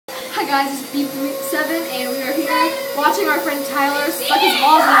guys, it's B7 and we are here watching our friend Tyler suck his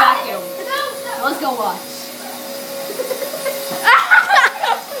balls in the vacuum. So let's go watch.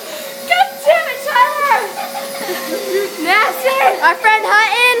 God damn it, Tyler! Nasty! Our friend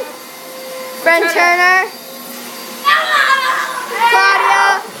Hutton, friend Turner,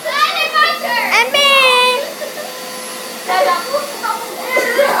 Claudia, and me!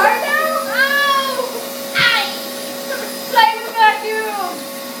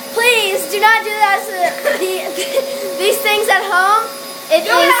 Please do not do that. These things at home.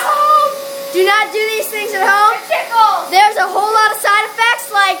 Do not do these things at home. There's a whole lot of side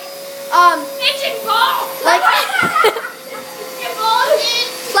effects like itching balls. Like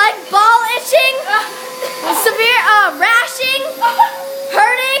ball itching, severe rashing,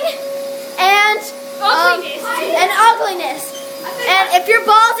 hurting, and ugliness. And if your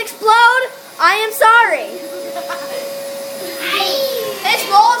balls explode, I am sorry. His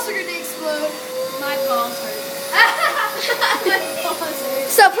balls are gonna explode. My balls hurt.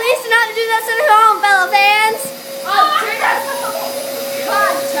 So please do not do this at home, fellow fans.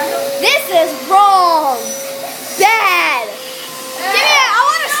 This is wrong. Bad. Give me it. I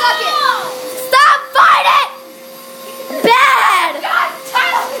want to suck it. Stop fighting. Bad.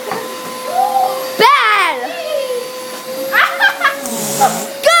 Bad.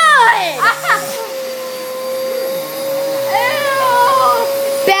 Good.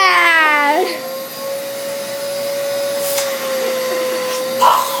 Bad.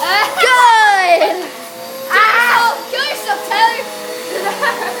 Good. Kill yourself, Tyler.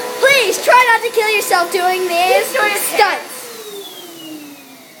 Please try not to kill yourself doing these stunts.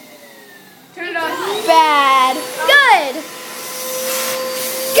 Turn it on. Bad. Good.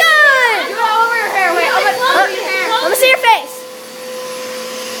 Good. Do it all over your hair. Wait, I'm gonna your hair. Let me see your face.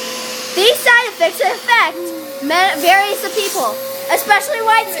 These side effects affect various of people, especially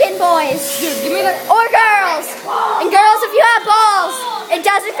white-skinned boys Give me the. or girls. And girls, if you have balls, it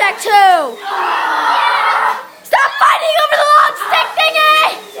does affect too. Stop fighting over the long stick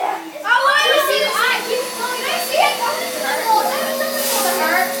thingy! I want to see the eye. Can I see it? Does it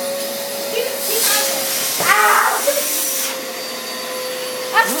hurt?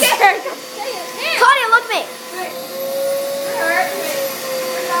 I'm scared. Claudia, look at me. Wait.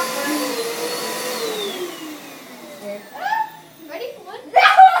 It hurt. Ready? One. I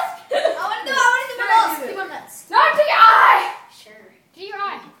want to do my balls. Do my nuts. Not to your eye. Sure. To your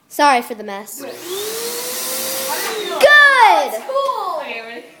eye. Sorry for the mess. Good. Good. Cool. Okay,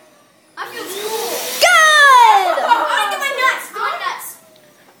 ready? I feel cool. Good. I want to do my nuts. Do my nuts.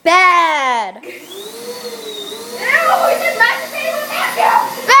 Bad. Ew, we did masturbating with vacuum.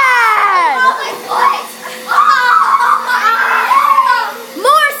 Bad. Oh, my foot. Oh.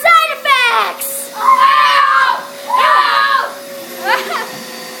 More side effects.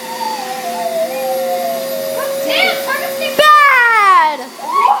 Bad.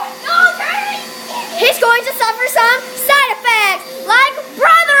 He's going to suffer some side effects, like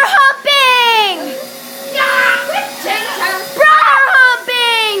brother humping. Brother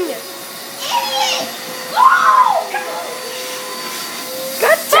humping.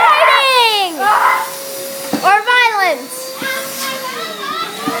 Good fighting. Or violence.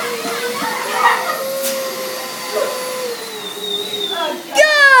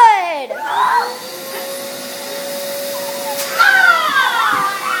 Good.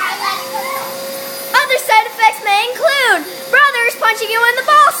 Other side effects may include brothers punching you in the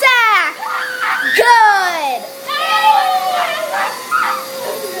ball sack. Good.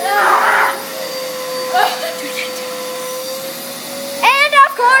 And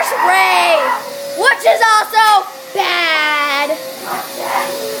of course, rape, which is also bad.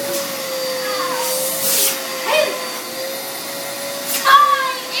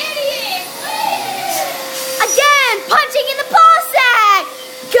 Again, punching in the ball sack.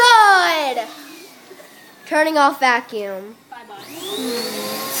 Good. Turning off vacuum. Bye-bye.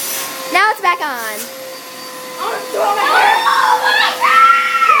 Now it's back on.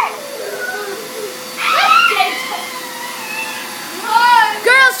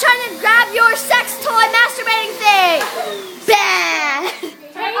 Girls trying to grab your sex toy masturbating thing. Bad.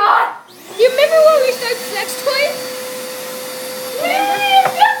 You remember when we started sex toys? Yeah,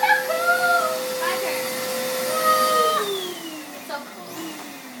 so cool. My turn. So cool.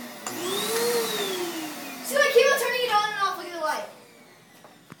 See, like, keep on turning it on and off. Look at the light.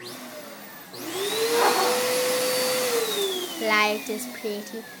 Light is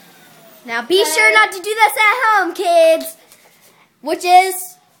pretty. Now be sure not to do this at home, kids. Which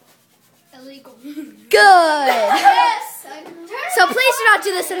is Illegal. good. Yes. So please do not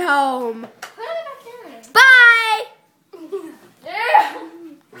do this at home. Put it back in. Bye. Yeah.